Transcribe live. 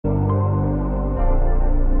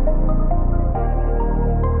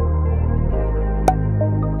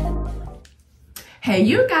Hey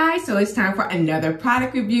you guys, so it's time for another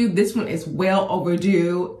product review. This one is well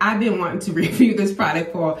overdue. I've been wanting to review this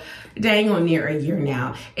product for dang on near a year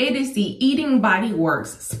now. It is the Eating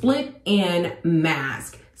BodyWorks Split In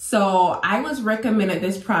Mask. So I was recommended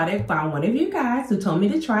this product by one of you guys who told me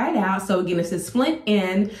to try it out. So again, it's a Split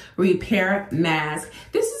In Repair Mask.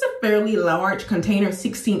 This is a fairly large container,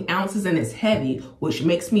 16 ounces, and it's heavy, which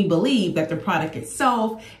makes me believe that the product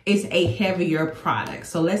itself is a heavier product.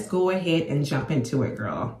 So let's go ahead and jump into it,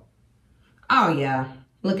 girl. Oh yeah,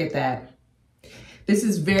 look at that. This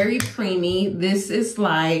is very creamy. This is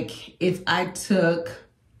like if I took,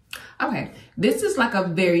 okay, this is like a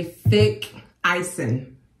very thick icing.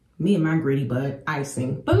 Me and my gritty bud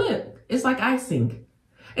icing. But look, it's like icing.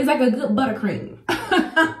 It's like a good buttercream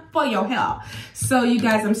for your hair. So you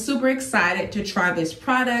guys, I'm super excited to try this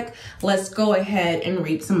product. Let's go ahead and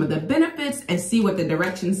read some of the benefits and see what the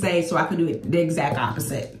directions say so I can do it the exact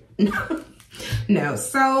opposite. No,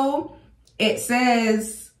 so it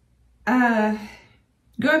says, girl,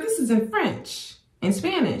 this is in French and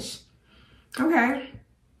Spanish. Okay.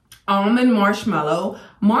 Almond marshmallow.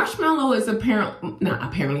 Marshmallow is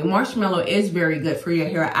marshmallow is very good for your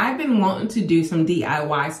hair. I've been wanting to do some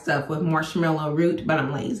DIY stuff with marshmallow root, but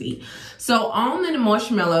I'm lazy. So almond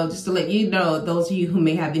marshmallow, just to let you know, those of you who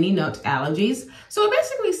may have any nut allergies. So it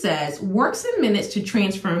basically says, works in minutes to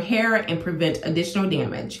transform hair and prevent additional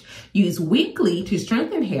damage. Use weekly to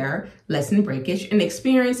strengthen hair, lessen breakage, and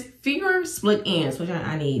experience fewer split ends, which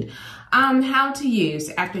I need. How to use: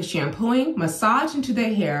 after shampooing, massage into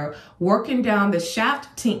the hair, working down the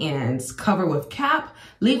shaft to ends, cover with cap,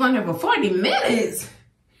 leave on here for 40 minutes.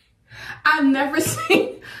 I've never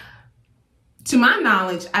seen, to my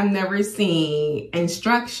knowledge, I've never seen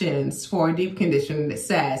instructions for a deep conditioner that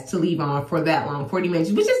says to leave on for that long, 40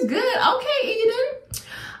 minutes, which is good. Okay,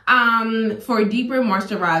 Eden. For a deeper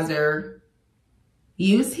moisturizer,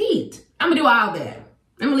 use heat. I'm gonna do all that.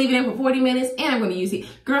 I'm gonna leave it in for 40 minutes and I'm gonna use it.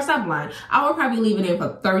 Girl, stop lying. I will probably leave it in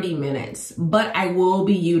for 30 minutes, but I will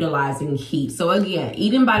be utilizing heat. So again,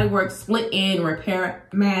 Eating BodyWorks Split In Repair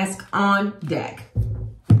Mask on deck.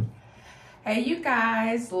 Hey you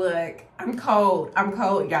guys, look, I'm cold,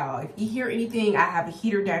 y'all. If you hear anything, I have a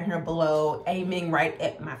heater down here below aiming right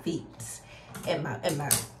at my feet. At my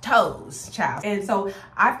toes, child. And so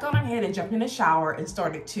I've gone ahead and jumped in the shower and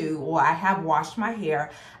started to, well, I have washed my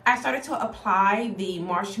hair. I started to apply the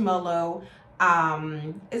marshmallow,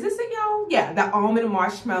 is this it, y'all? Yeah, the almond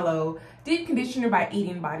marshmallow deep conditioner by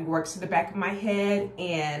Eating BodyWorks to the back of my head,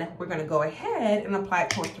 and we're gonna go ahead and apply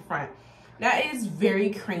it towards the front. Now it is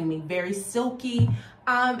very creamy, very silky,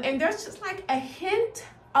 and there's just like a hint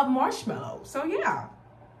of marshmallow. So yeah,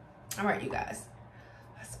 all right, you guys.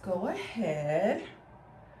 Let's go ahead,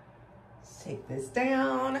 let's take this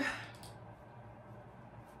down.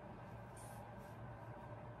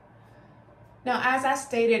 Now, as I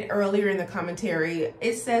stated earlier in the commentary,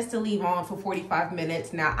 it says to leave on for 45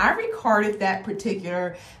 minutes. Now, I recorded that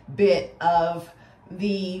particular bit of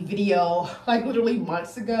the video like literally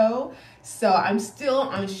months ago. So I'm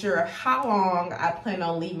still unsure how long I plan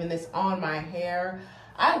on leaving this on my hair.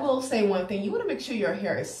 I will say one thing, you wanna make sure your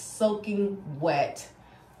hair is soaking wet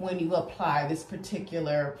when you apply this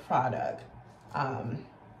particular product. I'm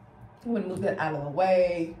gonna move that out of the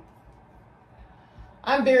way.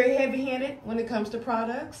 I'm very heavy-handed when it comes to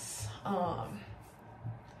products. Now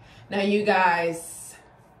you guys,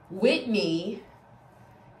 Whitney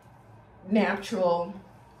Natural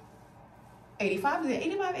 85, is it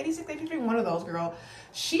 85, 86, 83, one of those, girl.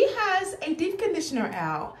 She has a deep conditioner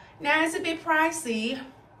out. Now it's a bit pricey,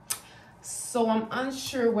 so I'm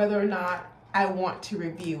unsure whether or not I want to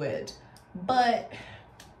review it, but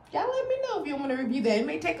y'all let me know if you want to review that. It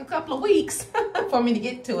may take a couple of weeks for me to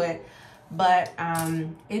get to it, but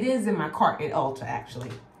it is in my cart at Ulta,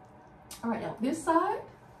 actually. All right, now this side,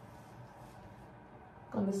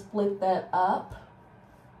 gonna split that up.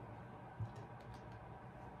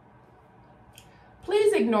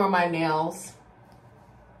 Please ignore my nails.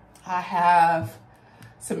 I have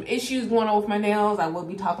some issues going on with my nails. I will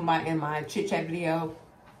be talking about in my chit chat video.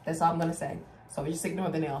 That's all I'm gonna say. So just ignore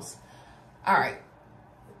the nails. All right.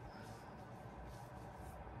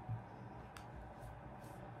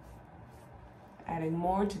 Adding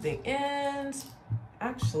more to the ends.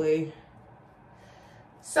 Actually,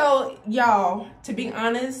 so y'all, to be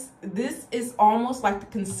honest, this is almost like the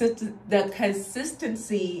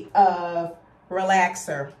consistency of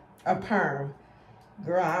relaxer, a perm.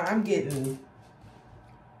 Girl, I'm getting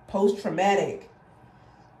post-traumatic,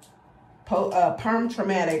 perm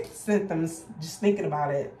traumatic symptoms just thinking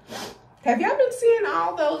about it. Have y'all been seeing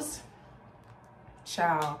all those,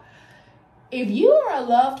 child? If you or a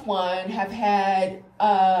loved one have had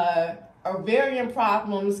ovarian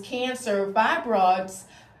problems, cancer, fibroids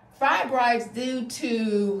due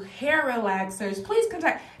to hair relaxers, please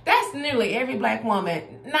contact. That's nearly every Black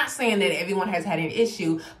woman. Not saying that everyone has had an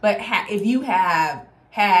issue, but if you have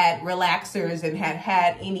had relaxers and have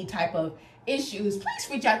had any type of issues, please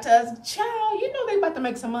reach out to us. Child, you know they about to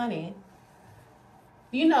make some money.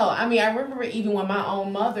 You know, I mean, I remember even when my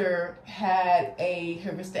own mother had a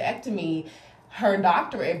hysterectomy, her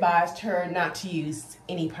doctor advised her not to use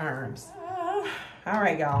any perms. All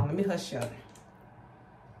right, y'all, let me hush up.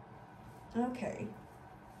 Okay.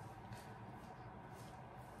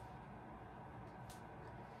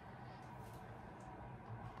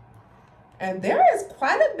 And there is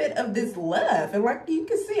quite a bit of this left. And like you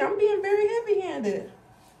can see, I'm being very heavy-handed.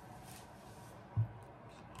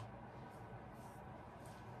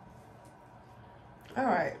 All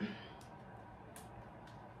right.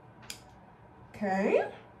 Okay.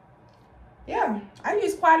 Yeah, I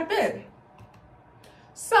use quite a bit.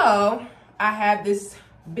 So I have this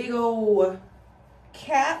big old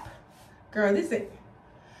cap. Girl, this is,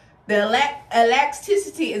 the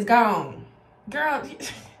elasticity is gone. Girl.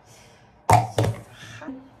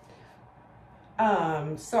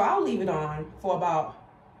 So I'll leave it on for about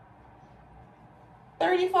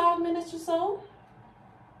 35 minutes or so.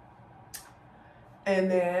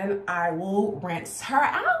 And then I will rinse her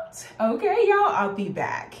out. Okay, y'all, I'll be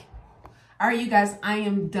back. All right, you guys, I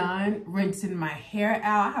am done rinsing my hair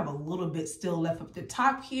out. I have a little bit still left up the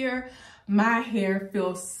top here. My hair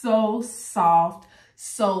feels so soft,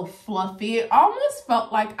 so fluffy. It almost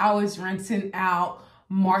felt like I was rinsing out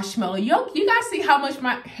marshmallow. You guys see how much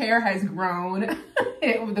my hair has grown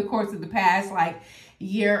over the course of the past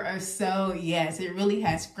year or so. Yes, it really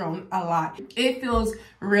has grown a lot. It feels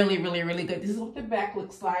really, really, really good. This is what the back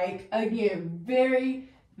looks like. Again, very,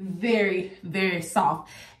 very, very soft.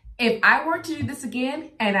 If I were to do this again,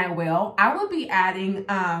 and I will be adding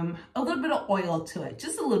a little bit of oil to it,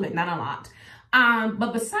 just a little bit, not a lot.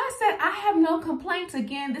 But besides that, I have no complaints.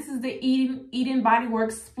 Again, this is the Eden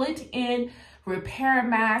BodyWorks Split In Repair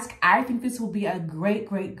Mask. I think this will be a great,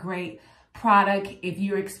 great, great product if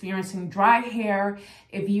you're experiencing dry hair,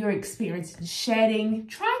 if you're experiencing shedding.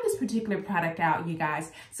 Try this particular product out, you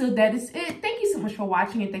guys. So that is it. Thank you so much for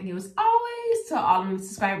watching, and thank you as always to all of my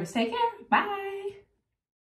subscribers. Take care. Bye.